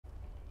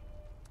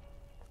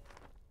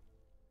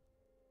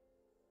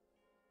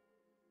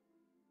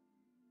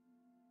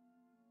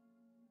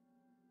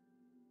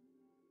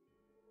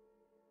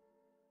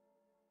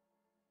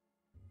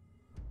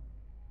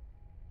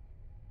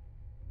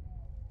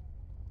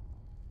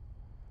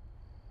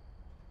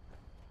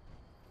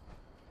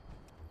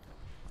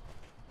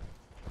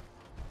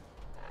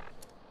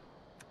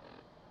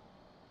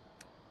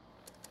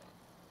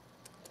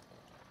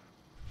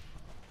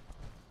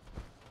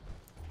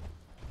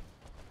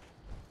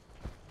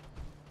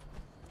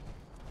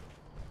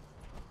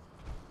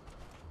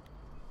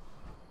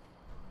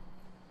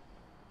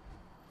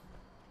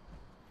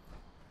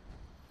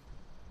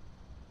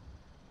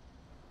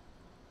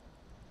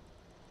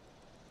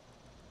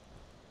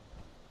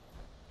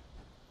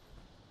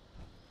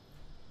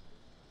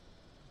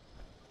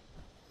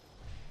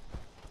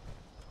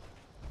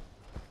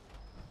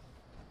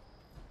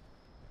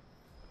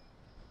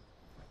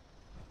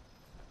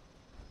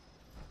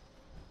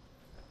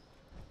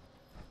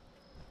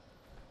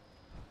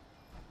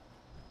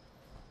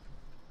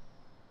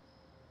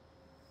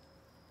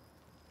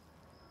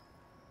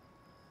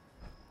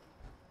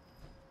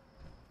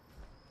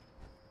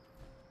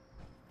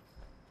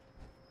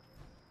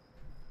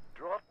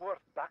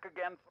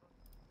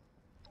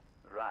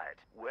Right,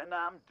 when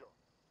I'm done.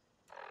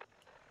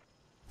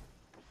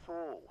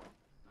 So,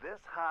 this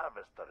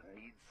harvester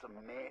needs some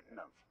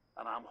maintenance,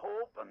 and I'm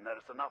hoping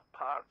there's enough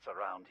parts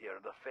around here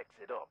to fix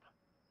it up.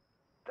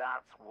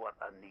 That's what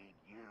I need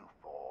you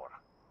for.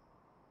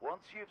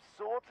 Once you've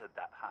sorted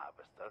that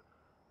harvester,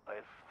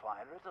 I'll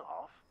fire it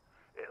off,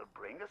 it'll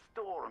bring a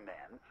storm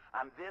in,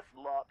 and this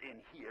lot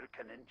in here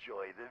can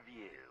enjoy the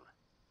view.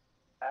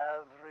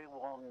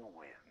 Everyone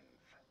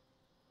wins.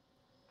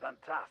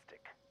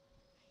 Fantastic.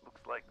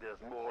 Looks like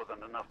there's more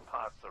than enough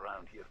parts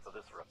around here for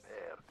this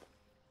repair.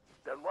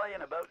 They're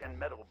lying about in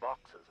metal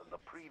boxes, and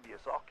the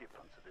previous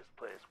occupants of this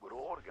place were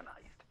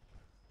organized.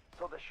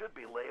 So they should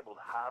be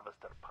labeled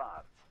harvester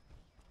parts.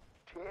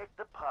 Take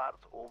the parts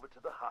over to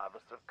the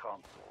harvester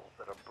consoles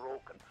that are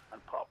broken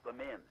and pop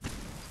them in.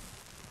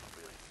 It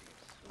really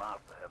seems smart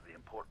to have the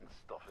important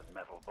stuff in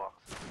metal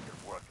boxes that can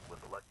work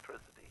with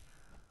electricity.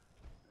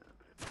 But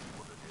it is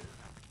what it is.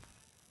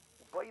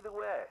 By the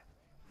way,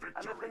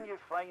 anything you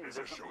find that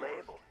isn't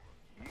labeled,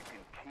 you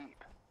can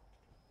keep.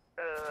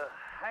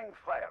 Hang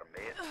fire,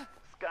 mate.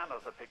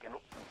 Scanners are picking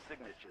up some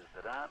signatures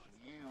that aren't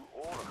you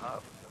or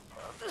harvester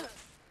parts.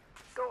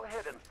 Go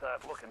ahead and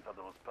start looking for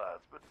those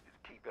parts, but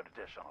keep your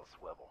dish on a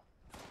swivel.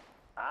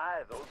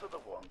 Aye, those are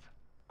the ones.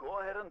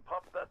 Go ahead and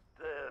pop that,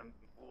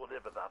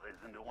 whatever that is,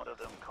 into one of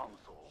them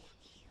consoles.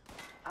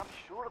 I'm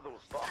sure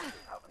those boxes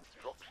have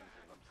instructions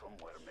in them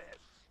somewhere,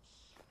 mate.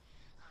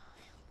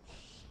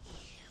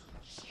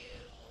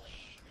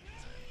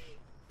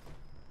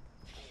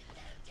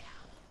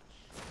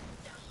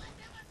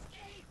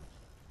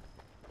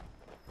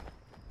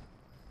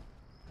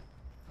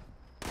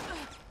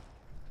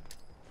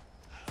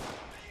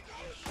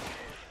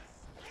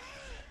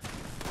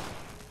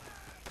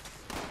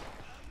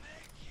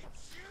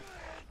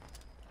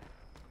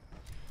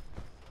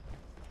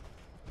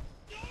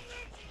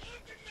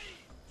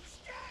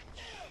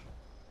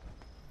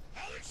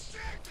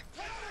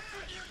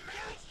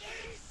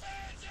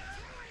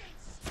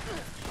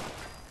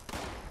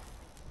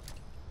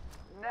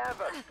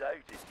 Never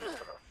doubted you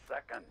for a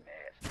second,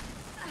 mate.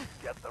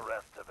 Get the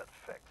rest of it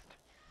fixed.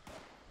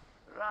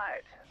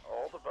 Right,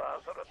 all the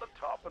bars are at the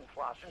top and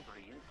flashing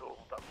green, so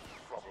that's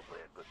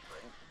probably a good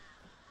thing.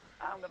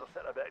 I'm gonna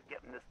set about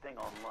getting this thing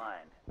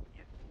online.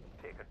 You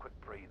take a quick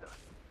breather.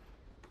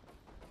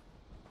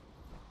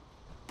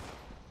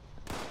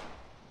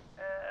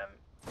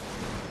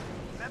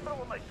 Remember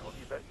when I told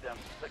you about them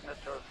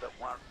signatures that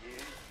weren't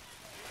used?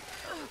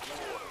 There's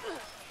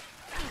more.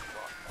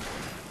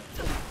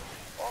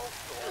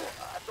 Also,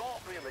 I don't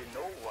really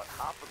know what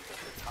happens if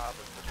this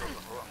harvester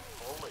doesn't run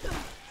fully.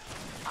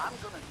 I'm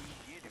gonna need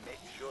you to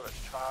make sure it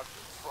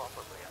charges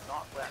properly and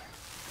not let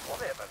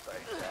whatever's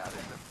out there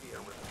interfere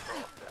with the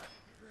process.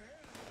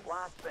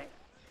 Last thing,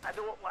 I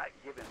don't like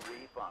giving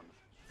refunds.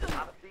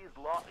 And if these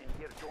lot in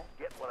here don't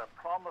get what I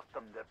promised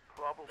them, they're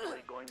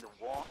probably going to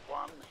want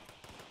one.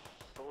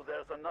 So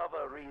there's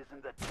another reason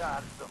to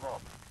charge them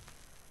up.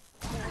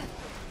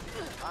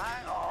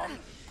 Hang on.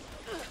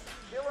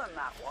 Killing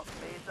that one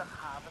made the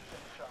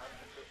harvester charge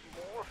a bit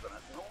more than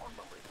it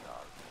normally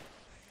does.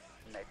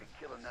 Maybe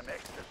killing them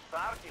extra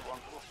sarky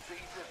ones will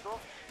speed this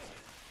up.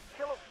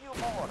 Kill a few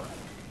more.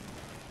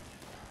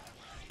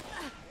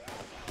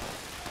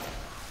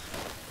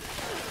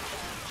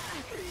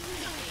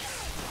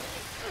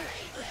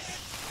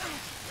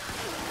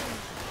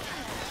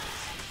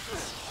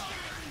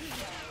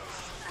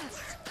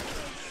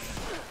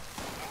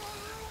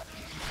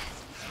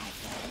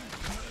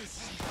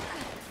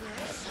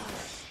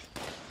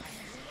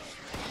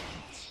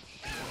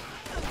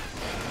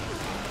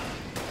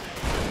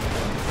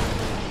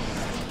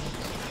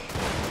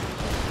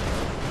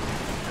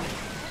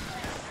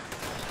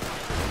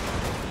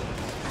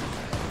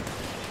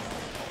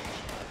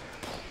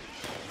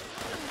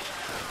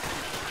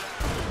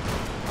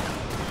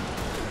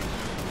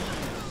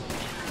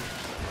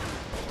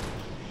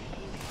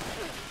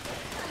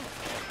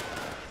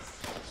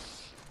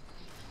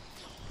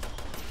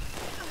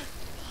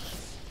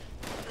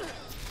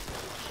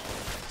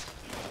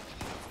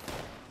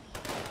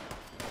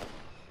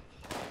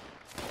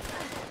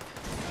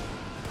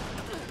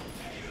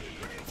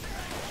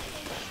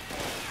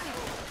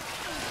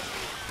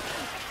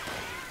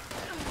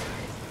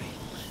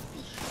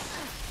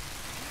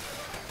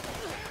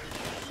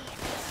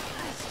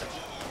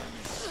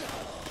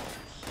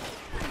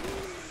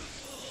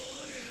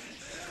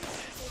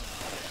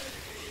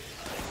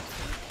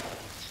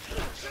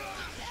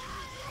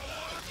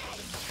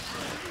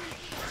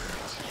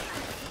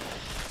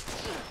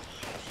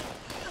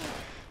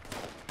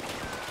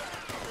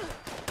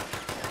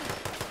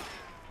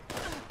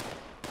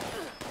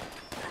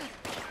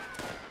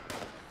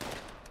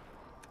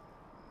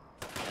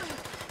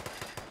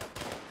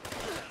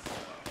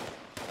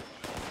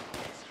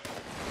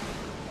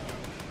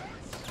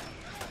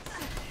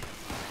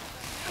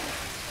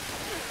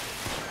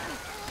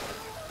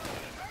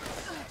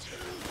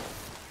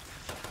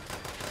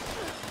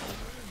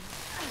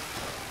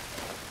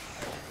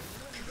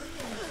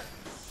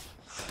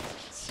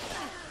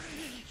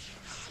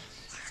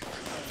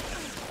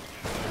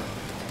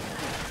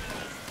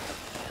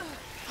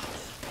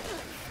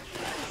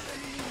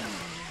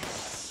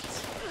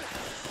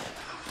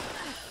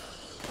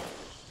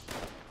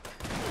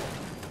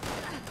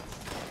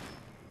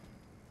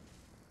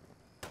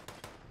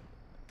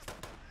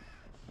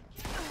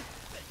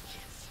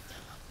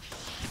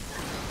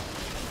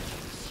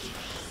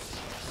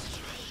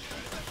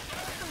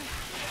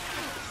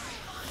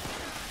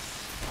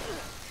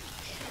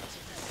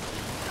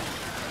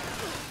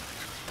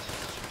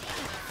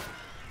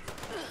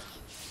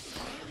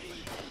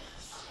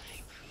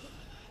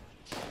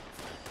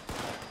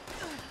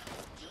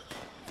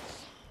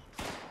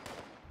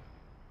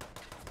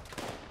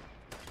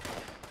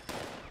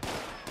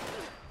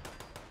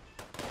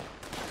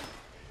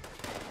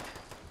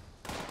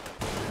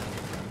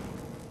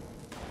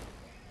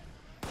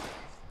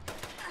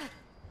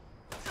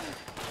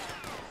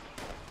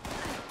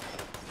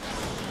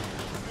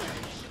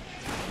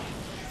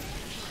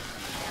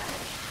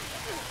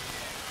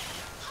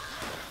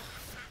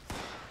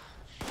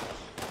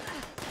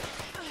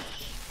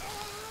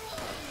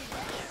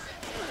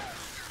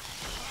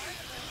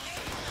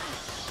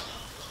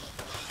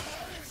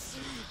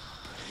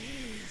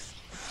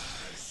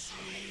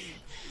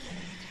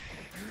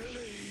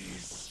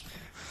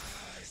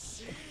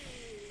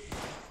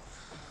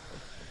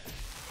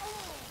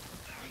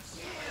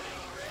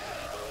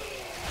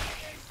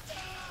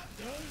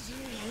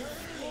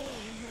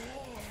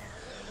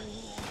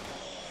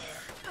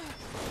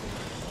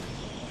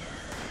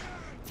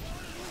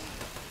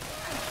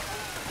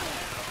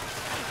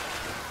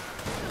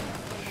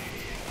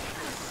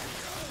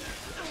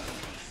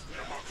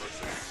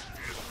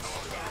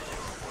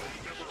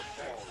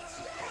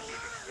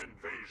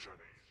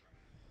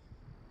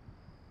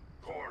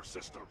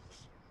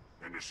 systems.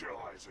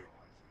 Initializing.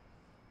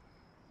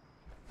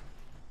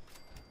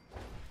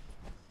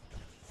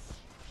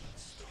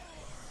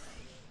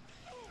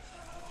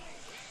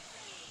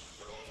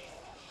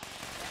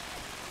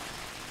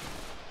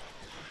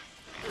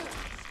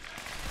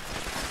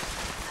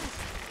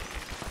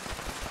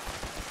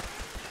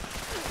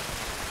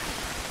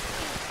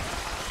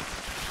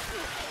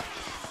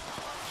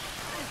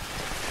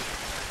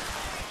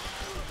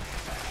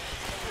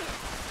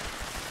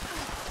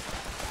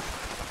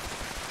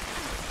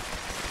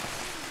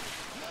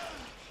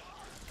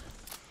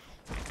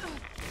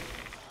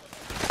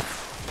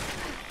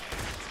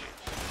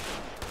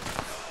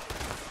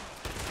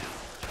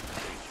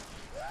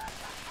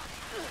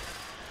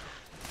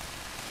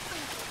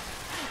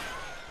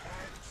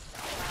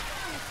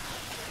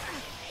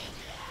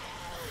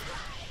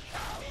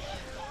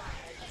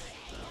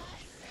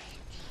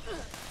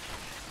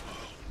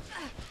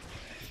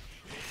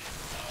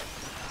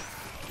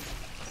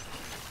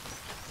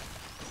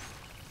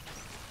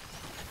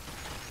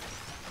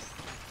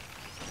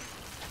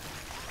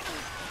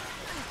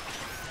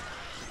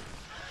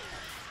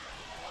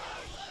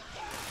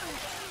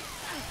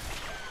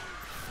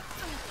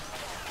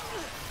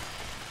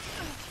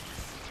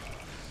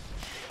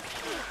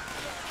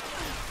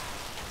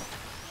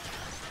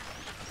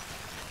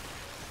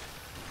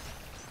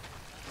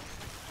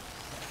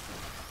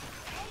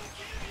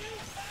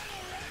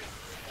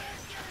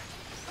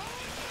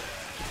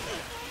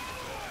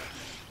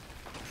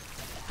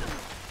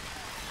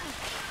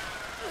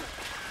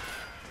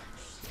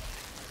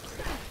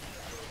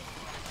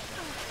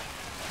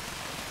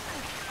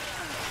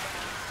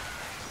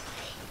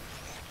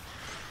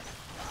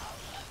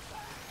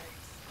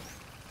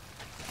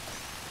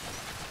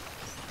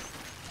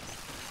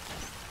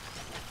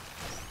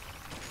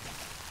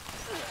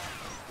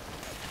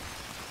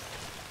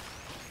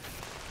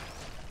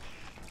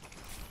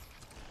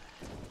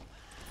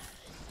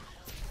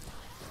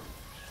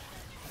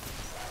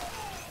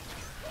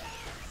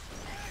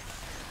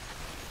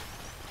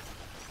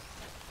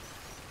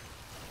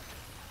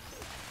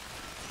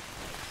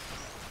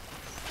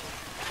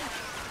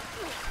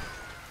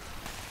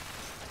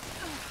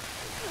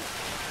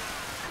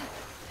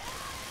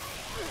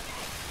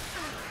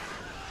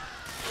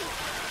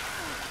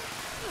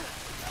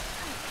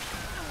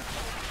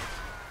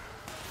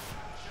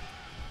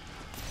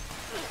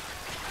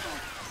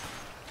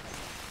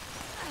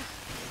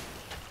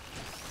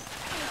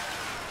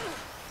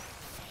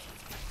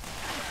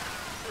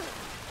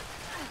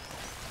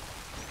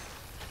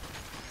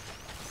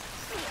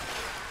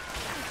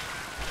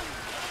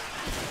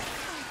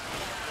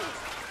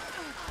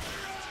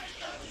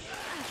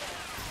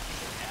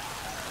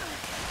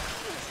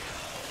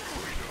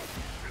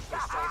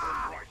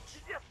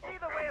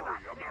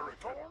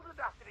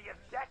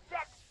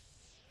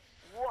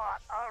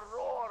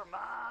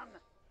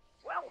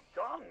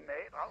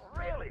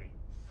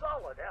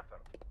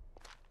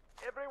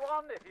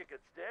 If you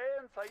could stay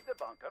inside the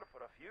bunker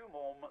for a few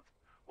moments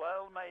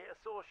while my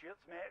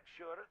associates make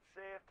sure it's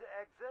safe to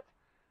exit.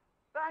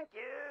 Thank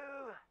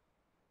you.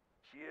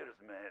 Cheers,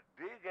 mate.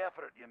 Big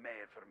effort you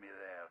made for me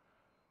there.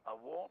 I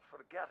won't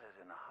forget it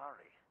in a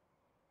hurry.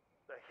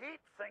 The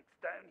heat sinks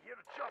down here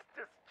just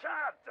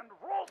discharged and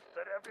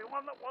roasted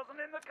everyone that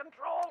wasn't in the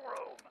control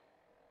room.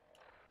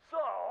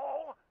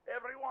 So,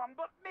 everyone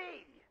but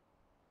me.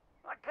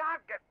 I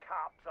can't get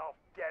cops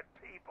off dead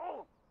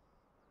people.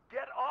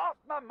 Get off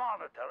my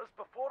monitors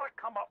before I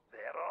come up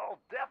there or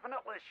I'll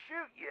definitely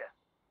shoot you.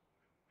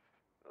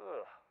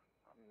 Ugh,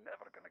 I'm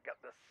never gonna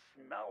get this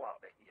smell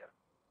out of here.